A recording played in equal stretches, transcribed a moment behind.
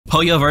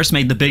Hoyoverse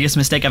made the biggest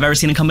mistake I've ever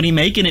seen a company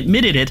make and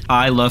admitted it.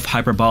 I love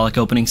hyperbolic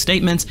opening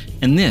statements,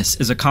 and this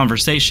is a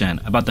conversation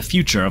about the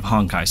future of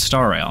Honkai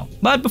Star Rail.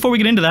 But before we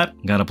get into that,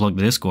 gotta plug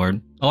the Discord.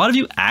 A lot of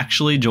you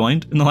actually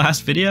joined in the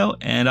last video,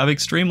 and I'm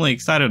extremely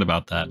excited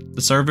about that.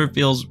 The server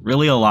feels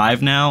really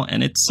alive now,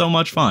 and it's so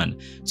much fun.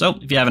 So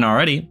if you haven't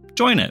already,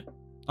 join it.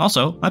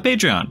 Also, my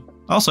Patreon.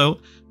 Also,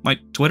 my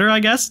Twitter,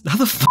 I guess? How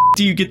the f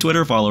do you get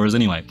Twitter followers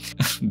anyway?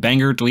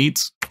 Banger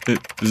tweets?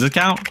 Does it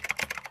count?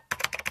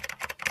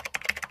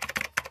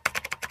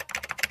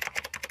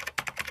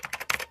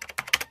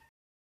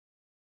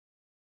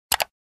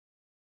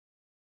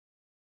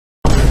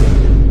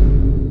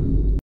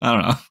 I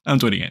don't know, I'm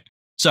tweeting it.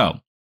 So,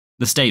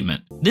 the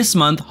statement. This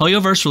month,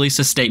 Hoyoverse released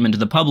a statement to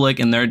the public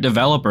in their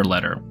developer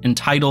letter,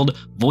 entitled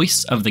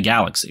Voice of the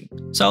Galaxy.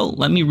 So,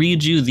 let me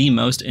read you the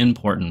most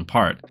important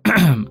part.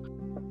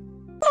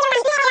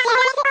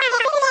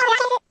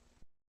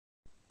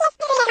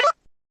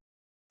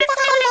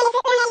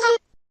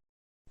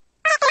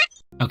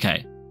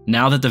 Okay,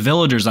 now that the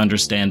villagers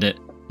understand it,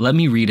 let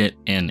me read it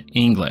in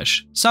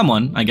English.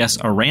 Someone, I guess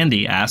a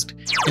Randy, asked,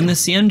 in the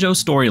Xianzhou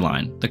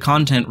storyline, the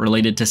content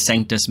related to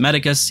Sanctus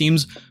Medicus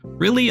seems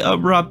really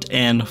abrupt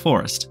and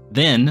forced.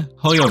 Then,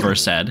 Hoyoverse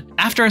said,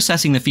 after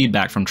assessing the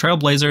feedback from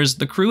Trailblazers,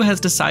 the crew has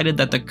decided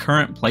that the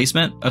current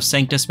placement of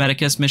Sanctus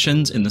Medicus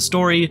missions in the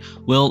story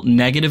will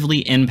negatively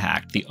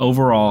impact the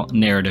overall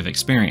narrative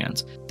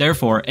experience.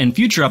 Therefore, in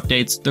future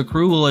updates, the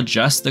crew will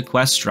adjust the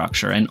quest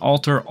structure and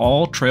alter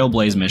all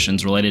Trailblaze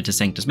missions related to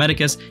Sanctus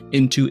Medicus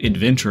into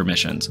adventure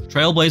missions.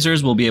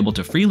 Trailblazers will be able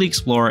to freely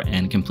explore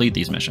and complete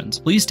these missions.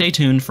 Please stay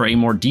tuned for a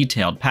more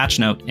detailed patch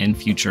note and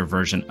future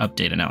version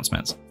update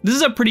announcements. This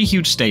is a pretty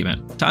huge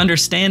statement. To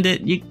understand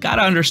it, you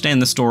gotta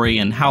understand the story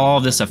and how all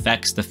of this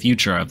affects the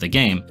future of the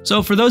game.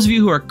 So for those of you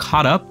who are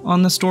caught up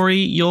on the story,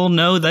 you'll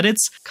know that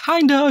it's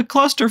kinda a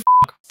clusterfuck.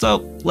 So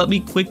let me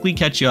quickly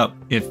catch you up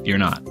if you're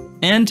not.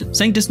 And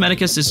Sanctus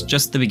Medicus is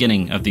just the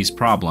beginning of these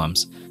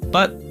problems.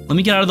 But let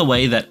me get out of the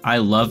way that I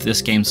love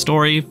this game's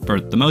story for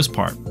the most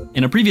part.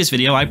 In a previous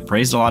video, I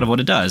praised a lot of what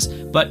it does,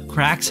 but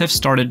cracks have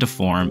started to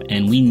form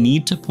and we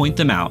need to point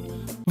them out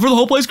before the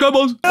whole place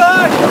crumbles.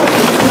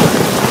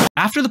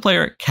 After the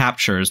player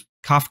captures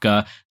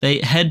Kafka, they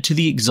head to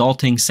the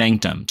Exalting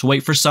Sanctum to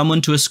wait for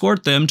someone to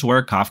escort them to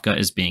where Kafka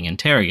is being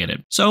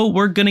interrogated. So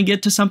we're gonna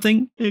get to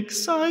something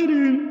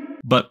exciting,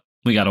 but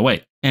we gotta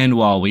wait. And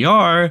while we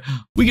are,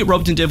 we get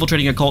roped into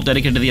infiltrating a cult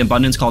dedicated to the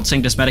abundance called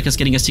Sanctus Medicus,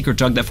 getting a secret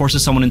drug that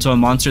forces someone into a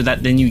monster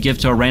that then you give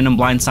to a random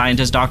blind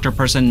scientist doctor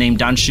person named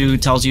Danshu who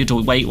tells you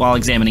to wait while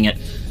examining it.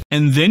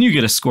 And then you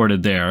get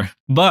escorted there.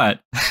 But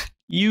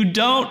you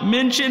don't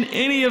mention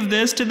any of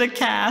this to the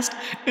cast,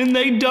 and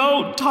they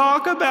don't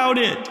talk about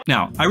it.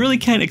 Now, I really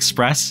can't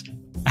express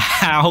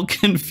how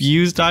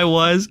confused I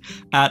was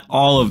at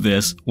all of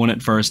this when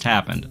it first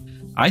happened.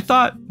 I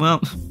thought, well,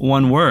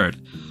 one word.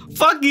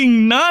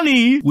 Fucking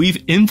nani!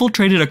 We've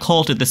infiltrated a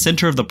cult at the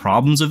center of the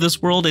problems of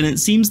this world, and it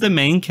seems the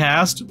main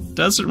cast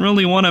doesn't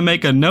really want to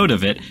make a note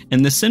of it,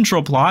 and the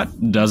central plot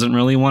doesn't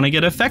really want to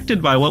get affected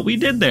by what we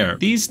did there.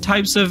 These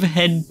types of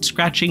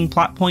head-scratching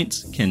plot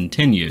points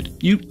continued.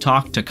 You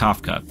talk to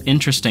Kafka,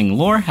 interesting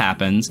lore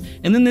happens,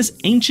 and then this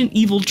ancient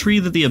evil tree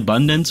that the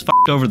abundance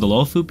fucked over the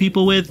Lofu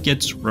people with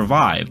gets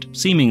revived,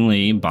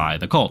 seemingly by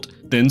the cult.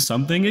 Then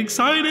something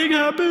exciting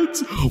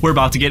happens. We're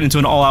about to get into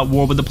an all-out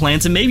war with the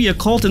plants and maybe a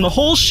cult, and the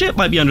whole ship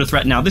might be under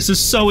threat now. This is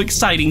so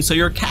exciting. So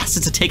your cast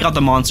is to take out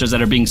the monsters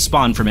that are being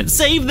spawned from it.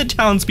 Save the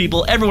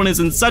townspeople. Everyone is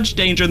in such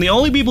danger, and the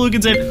only people who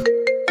can save...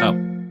 Oh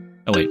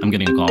wait, I'm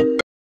getting a call.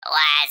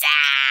 What's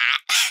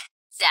up?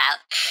 So,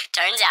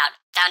 turns out,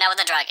 found out what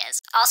the drug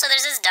is. Also,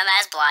 there's this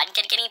dumbass blonde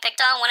kid getting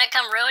picked on. Wanna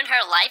come ruin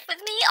her life with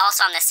me?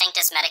 Also, I'm the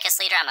Sanctus Medicus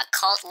leader. I'm a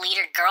cult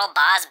leader, girl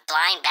boss,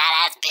 blind,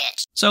 badass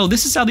bitch. So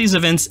this is how these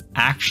events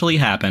actually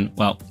happen.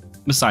 Well,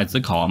 besides the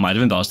call, I might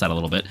have embellished that a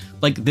little bit.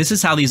 Like, this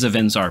is how these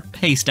events are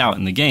paced out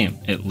in the game,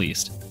 at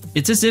least.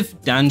 It's as if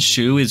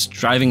Danshu is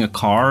driving a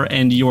car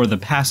and you're the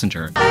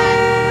passenger.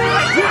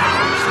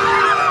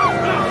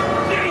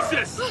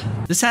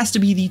 This has to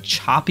be the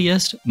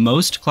choppiest,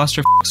 most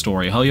clusterfuck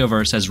story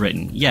Hoyoverse has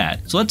written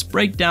yet. So let's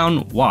break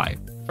down why.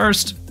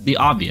 First, the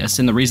obvious,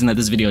 and the reason that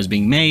this video is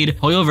being made,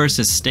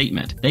 Hoyoverse's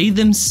statement. They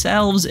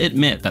themselves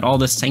admit that all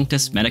the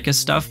Sanctus Medicus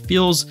stuff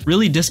feels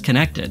really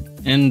disconnected,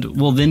 and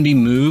will then be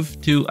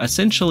moved to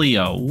essentially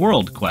a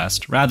world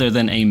quest rather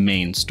than a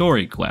main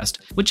story quest,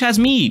 which has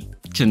me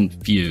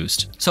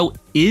confused. So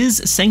is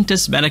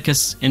Sanctus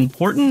Medicus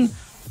important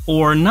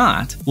or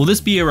not? Will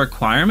this be a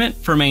requirement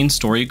for main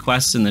story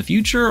quests in the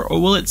future, or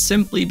will it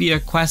simply be a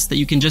quest that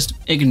you can just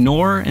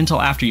ignore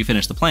until after you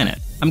finish the planet?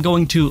 I'm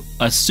going to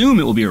assume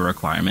it will be a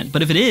requirement,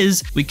 but if it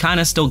is, we kind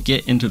of still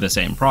get into the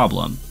same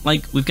problem.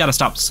 Like, we've got to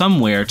stop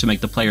somewhere to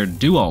make the player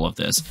do all of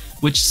this,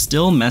 which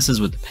still messes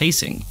with the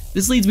pacing.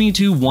 This leads me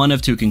to one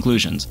of two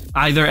conclusions.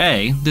 Either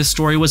A, this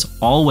story was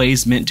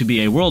always meant to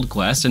be a world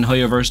quest and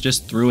Hoyoverse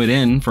just threw it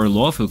in for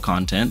Lofu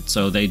content,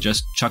 so they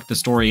just chucked the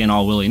story in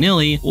all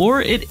willy-nilly,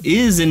 or it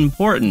is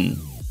important,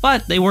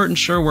 but they weren't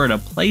sure where to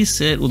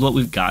place it with what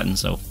we've gotten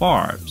so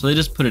far, so they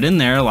just put it in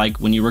there like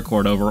when you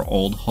record over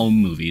old home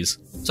movies.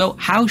 So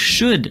how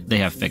should they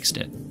have fixed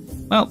it?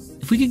 Well,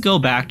 if we could go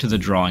back to the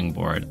drawing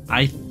board,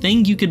 I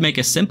think you could make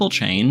a simple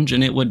change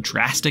and it would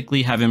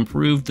drastically have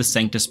improved the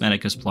Sanctus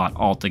Medicus plot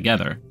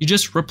altogether. You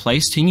just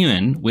replace Ting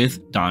Yuan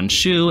with Dan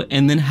Shu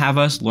and then have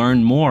us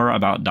learn more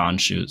about Dan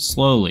Shu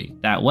slowly.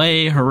 That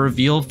way, her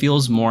reveal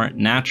feels more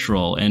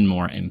natural and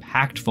more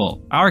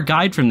impactful. Our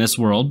guide from this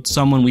world,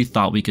 someone we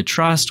thought we could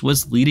trust,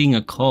 was leading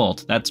a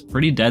cult that's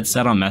pretty dead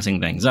set on messing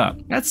things up.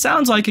 That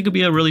sounds like it could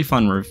be a really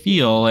fun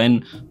reveal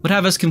and would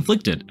have us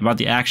conflicted about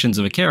the actions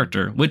of a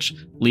character, which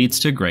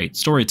leads to great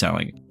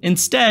storytelling.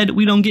 Instead,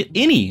 we don't get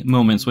any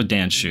moments with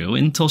Dan Shu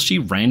until she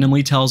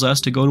randomly tells us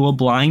to go to a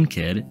blind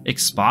kid,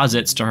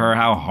 exposits to her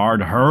how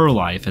hard her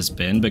life has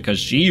been because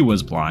she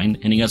was blind,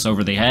 hitting us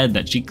over the head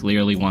that she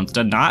clearly wants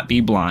to not be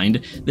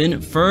blind,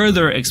 then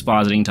further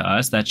expositing to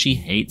us that she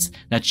hates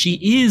that she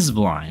is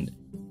blind.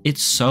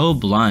 It's so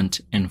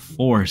blunt and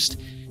forced,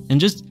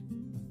 and it's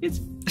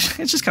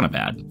just kind of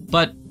bad.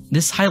 But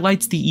this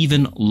highlights the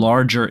even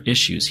larger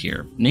issues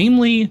here,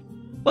 namely,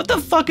 what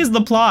the fuck is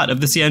the plot of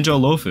the Xianzhou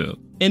Luofu?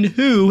 And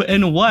who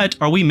and what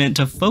are we meant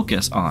to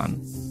focus on?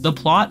 The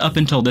plot up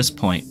until this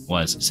point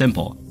was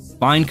simple.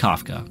 Find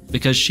Kafka,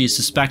 because she's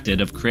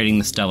suspected of creating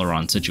the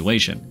Stellaron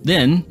situation.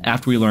 Then,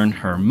 after we learn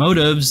her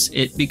motives,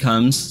 it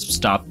becomes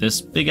stop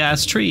this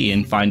big-ass tree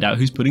and find out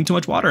who's putting too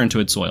much water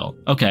into its soil.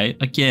 Okay,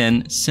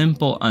 again,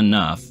 simple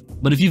enough.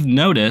 But if you've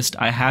noticed,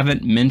 I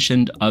haven't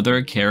mentioned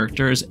other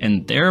characters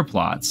and their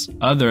plots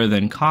other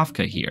than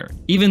Kafka here.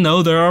 Even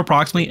though there are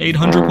approximately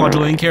 800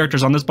 quadrillion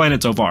characters on this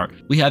planet so far,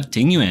 we have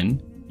Ting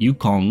Yuan, Yu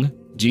Kong,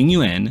 Jing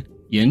Yuan,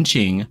 Yin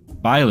Qing,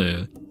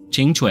 Bailu,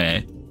 Qing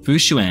Cui, Fu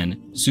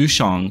Xuan, Su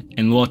Shang,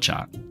 and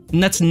Luocha.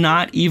 And that's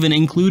not even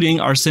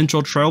including our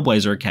central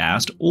Trailblazer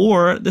cast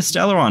or the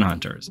Stellaron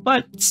Hunters.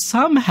 But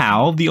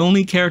somehow, the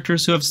only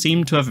characters who have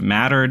seemed to have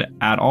mattered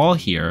at all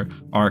here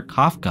are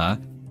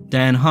Kafka,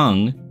 Dan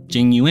Heng,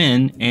 Jing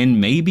Yuan, and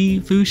maybe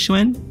Fu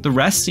Xuan. The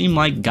rest seem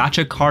like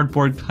gacha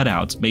cardboard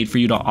cutouts made for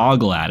you to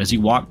ogle at as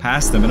you walk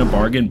past them in a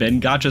bargain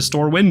bin gacha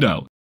store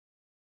window.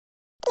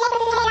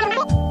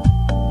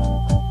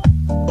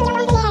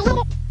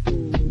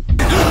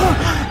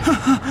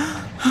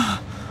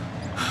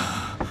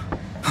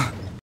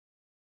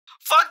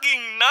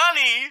 Fucking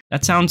nani!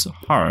 That sounds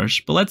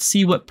harsh, but let's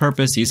see what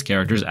purpose these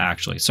characters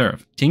actually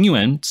serve. Ting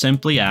Yuan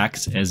simply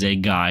acts as a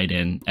guide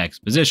and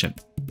exposition.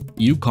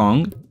 Yu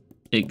Kong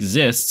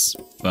exists,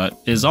 but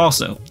is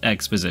also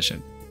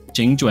exposition.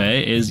 Qing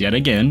Cui is yet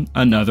again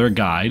another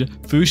guide,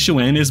 Fu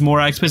Xuan is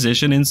more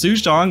exposition, and Su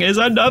Shang is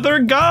another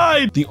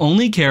guide! The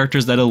only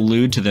characters that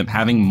allude to them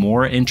having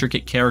more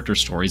intricate character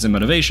stories and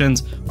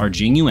motivations are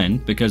Jing Yuan,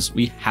 because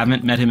we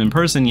haven't met him in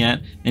person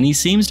yet, and he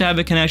seems to have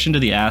a connection to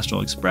the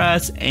Astral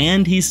Express,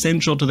 and he's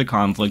central to the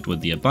conflict with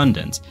the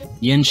Abundance.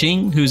 Yin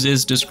Qing, who's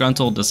his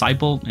disgruntled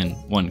disciple in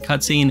one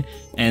cutscene,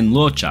 and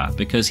Luocha,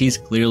 because he's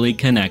clearly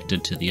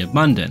connected to the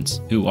Abundance,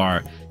 who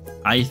are,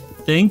 I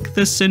think,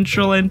 the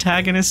central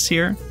antagonists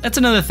here. That's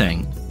another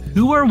thing.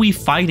 Who are we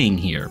fighting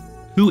here?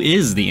 Who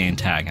is the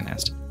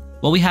antagonist?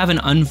 Well, we have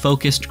an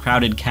unfocused,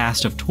 crowded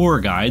cast of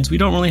tour guides. We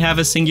don't really have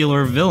a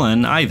singular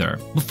villain either.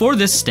 Before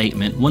this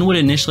statement, one would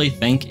initially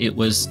think it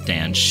was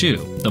Dan Shu,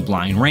 the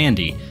blind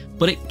Randy,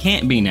 but it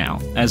can't be now,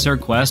 as her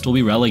quest will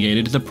be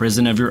relegated to the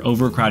prison of your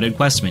overcrowded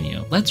quest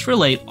menu. Let's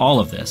relate all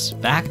of this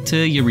back to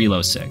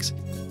Yurilo 6.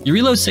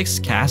 Yurilo 6's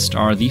cast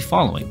are the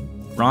following: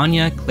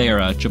 Rania,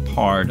 Clara,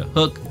 Japard,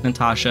 Hook,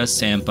 Natasha,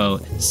 Sampo,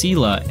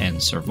 Sela,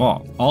 and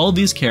Serval. All of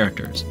these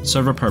characters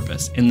serve a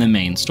purpose in the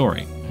main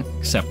story,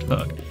 except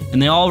Hook,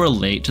 and they all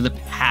relate to the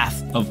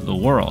path of the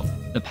world,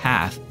 the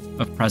path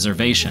of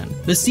preservation.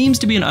 This seems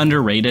to be an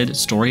underrated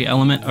story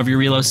element of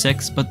Yurilo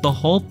 6, but the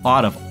whole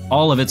plot of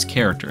all of its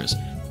characters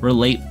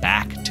relate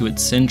back to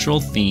its central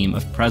theme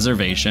of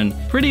preservation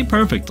pretty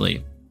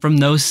perfectly. From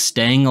those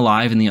staying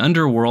alive in the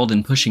underworld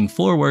and pushing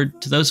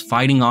forward, to those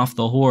fighting off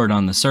the horde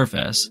on the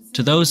surface,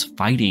 to those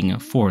fighting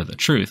for the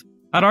truth.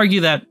 I'd argue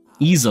that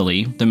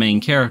easily the main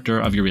character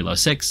of Yurilo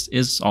 6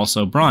 is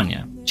also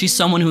Branya. She's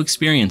someone who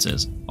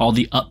experiences all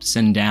the ups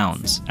and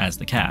downs as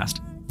the cast.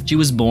 She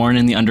was born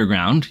in the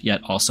underground,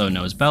 yet also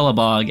knows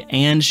Belobog,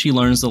 and she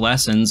learns the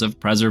lessons of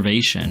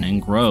preservation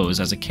and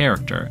grows as a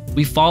character.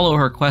 We follow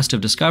her quest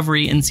of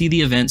discovery and see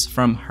the events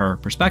from her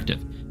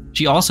perspective.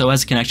 She also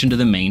has a connection to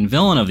the main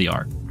villain of the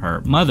arc,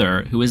 her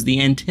mother, who is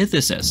the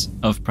antithesis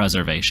of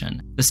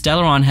preservation. The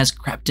Stellaron has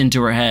crept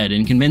into her head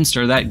and convinced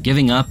her that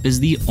giving up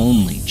is the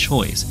only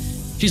choice.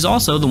 She's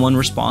also the one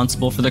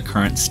responsible for the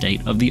current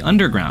state of the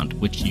underground,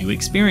 which you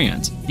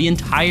experience. The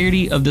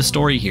entirety of the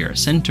story here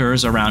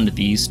centers around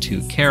these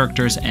two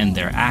characters and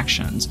their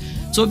actions,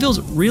 so it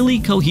feels really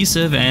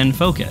cohesive and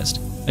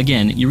focused.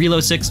 Again,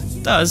 Yurilo 6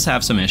 does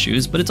have some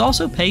issues, but it's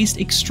also paced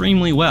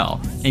extrememely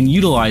well and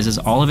utilizes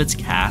all of its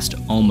cast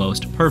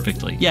almost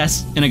perfectly.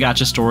 Yes, in a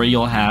gacha story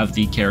you'll have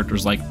the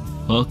characters like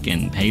Hook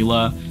and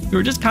Pela who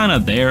are just kind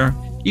of there,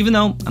 Even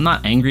though I'm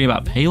not angry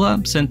about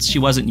Pela, since she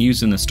wasn't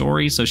used in the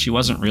story, so she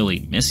wasn't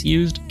really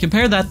misused.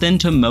 Compare that then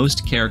to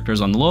most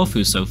characters on the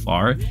Luofu so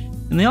far,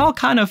 and they all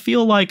kind of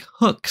feel like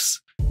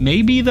hooks.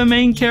 Maybe the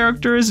main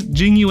character is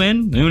Jing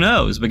Yuan? Who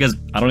knows, because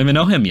I don't even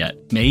know him yet.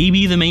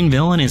 Maybe the main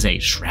villain is a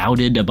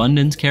Shrouded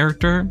Abundance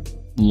character?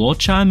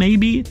 Luocha,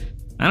 maybe?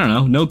 I don't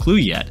know, no clue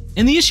yet.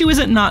 And the issue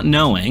isn't not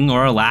knowing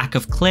or a lack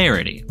of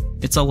clarity.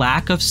 It's a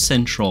lack of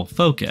central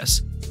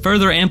focus,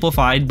 further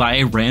amplified by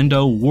a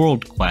rando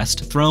world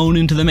quest thrown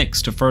into the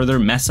mix to further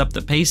mess up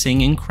the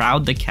pacing and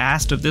crowd the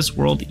cast of this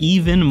world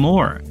even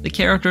more. The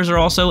characters are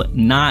also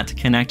not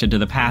connected to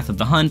the path of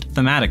the hunt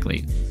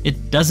thematically.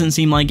 It doesn't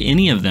seem like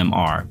any of them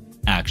are,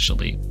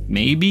 actually.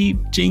 Maybe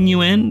Jing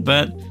Yuan,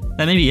 but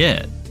that may be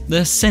it.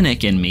 The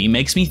cynic in me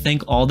makes me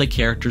think all the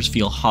characters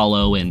feel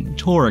hollow and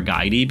tour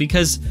guidey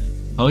because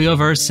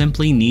Hoyoverse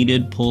simply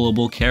needed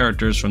pullable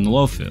characters from the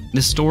Luofu.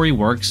 This story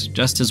works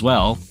just as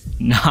well,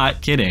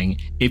 not kidding,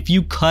 if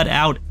you cut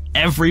out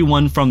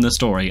everyone from the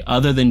story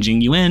other than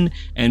Jing Yuan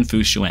and Fu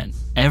Xuan.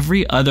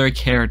 Every other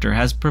character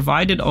has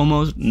provided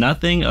almost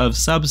nothing of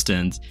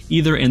substance,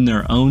 either in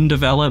their own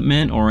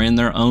development or in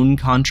their own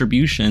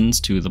contributions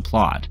to the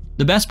plot.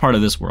 The best part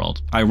of this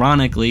world,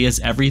 ironically, is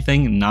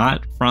everything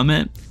not from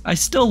it. I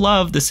still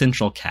love the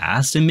central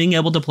cast, and being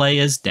able to play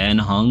as Dan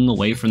Heng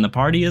away from the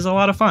party is a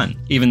lot of fun,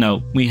 even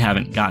though we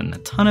haven't gotten a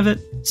ton of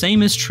it.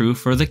 Same is true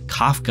for the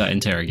Kafka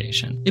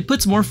interrogation. It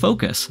puts more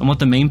focus on what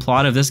the main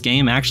plot of this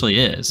game actually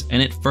is, and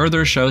it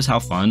further shows how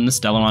fun the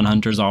Stellaron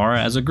Hunters are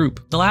as a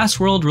group. The last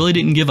world really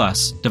didn't give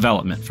us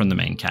development from the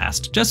main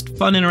cast, just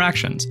fun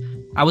interactions.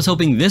 I was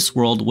hoping this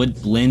world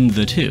would blend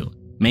the two.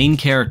 Main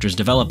characters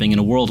developing in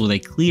a world with a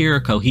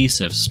clear,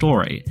 cohesive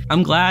story.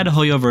 I'm glad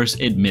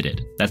Hoyoverse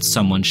admitted that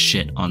someone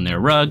shit on their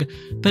rug,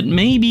 but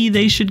maybe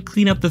they should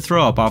clean up the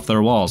throw up off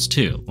their walls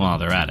too while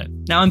they're at it.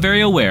 Now I'm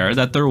very aware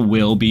that there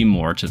will be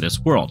more to this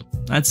world.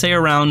 I'd say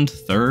around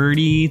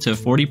 30 to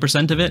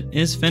 40% of it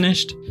is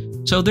finished,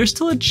 so there's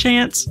still a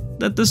chance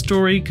that the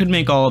story could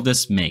make all of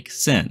this make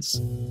sense.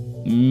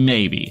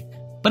 Maybe,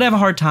 but I have a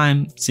hard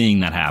time seeing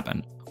that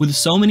happen. With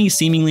so many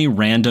seemingly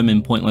random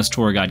and pointless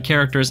tour guide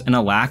characters and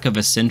a lack of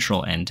a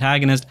central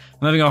antagonist,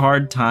 I'm having a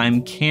hard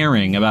time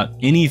caring about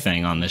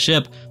anything on the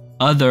ship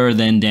other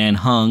than Dan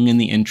Heng and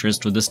the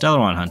interest with the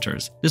Stellaron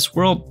Hunters. This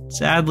world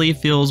sadly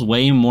feels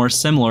way more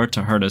similar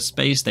to Herta's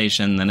space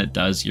station than it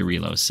does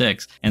Eurilo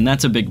 6, and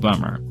that's a big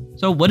bummer.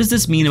 So what does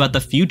this mean about the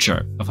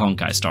future of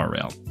Honkai Star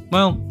Rail?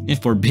 Well,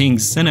 if we're being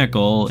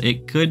cynical,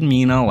 it could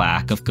mean a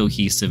lack of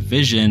cohesive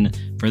vision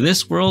for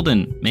this world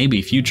and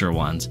maybe future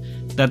ones.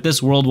 That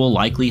this world will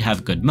likely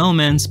have good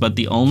moments, but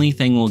the only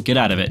thing we'll get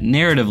out of it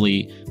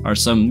narratively are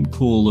some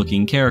cool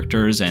looking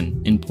characters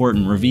and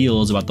important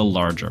reveals about the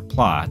larger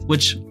plot,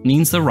 which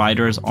means the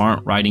writers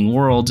aren't writing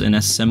worlds in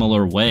a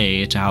similar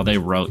way to how they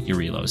wrote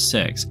Eurilo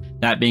 6,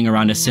 that being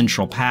around a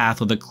central path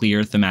with a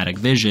clear thematic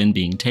vision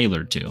being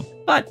tailored to.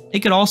 But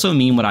it could also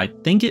mean what I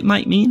think it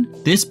might mean.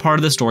 This part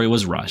of the story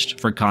was rushed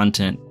for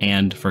content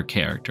and for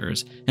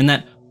characters, and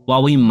that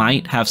while we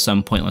might have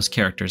some pointless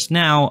characters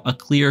now, a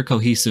clear,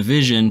 cohesive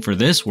vision for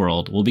this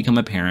world will become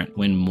apparent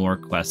when more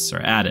quests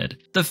are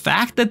added. The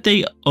fact that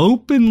they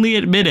openly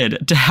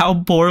admitted to how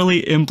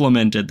poorly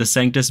implemented the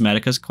Sanctus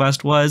Medicus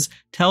quest was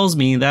tells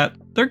me that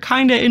they're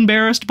kinda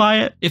embarrassed by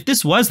it. If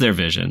this was their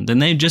vision, then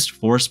they'd just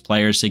force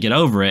players to get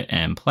over it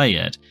and play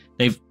it.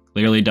 They've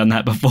clearly done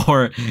that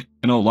before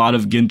in a lot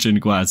of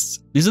Genshin quests.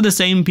 These are the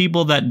same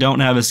people that don't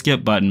have a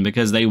skip button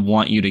because they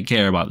want you to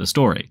care about the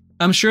story.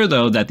 I'm sure,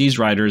 though, that these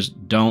writers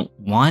don't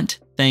want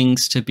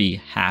things to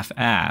be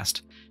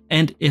half-assed.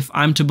 And if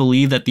I'm to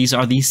believe that these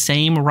are the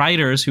same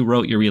writers who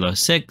wrote Eurilo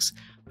 6,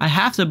 I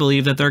have to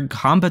believe that they're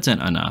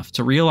competent enough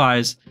to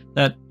realize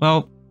that,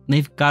 well,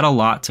 they've got a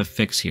lot to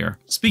fix here.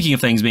 Speaking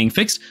of things being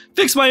fixed,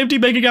 fix my empty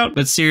bank account!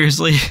 But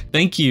seriously,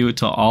 thank you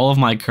to all of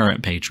my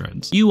current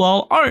patrons. You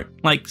all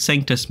aren't like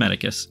Sanctus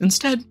Medicus.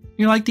 Instead,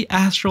 you're like the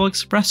Astral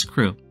Express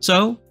crew.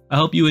 So, I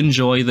hope you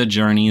enjoy the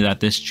journey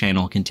that this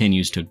channel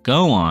continues to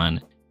go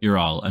on. You're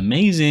all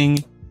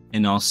amazing,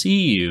 and I'll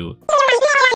see you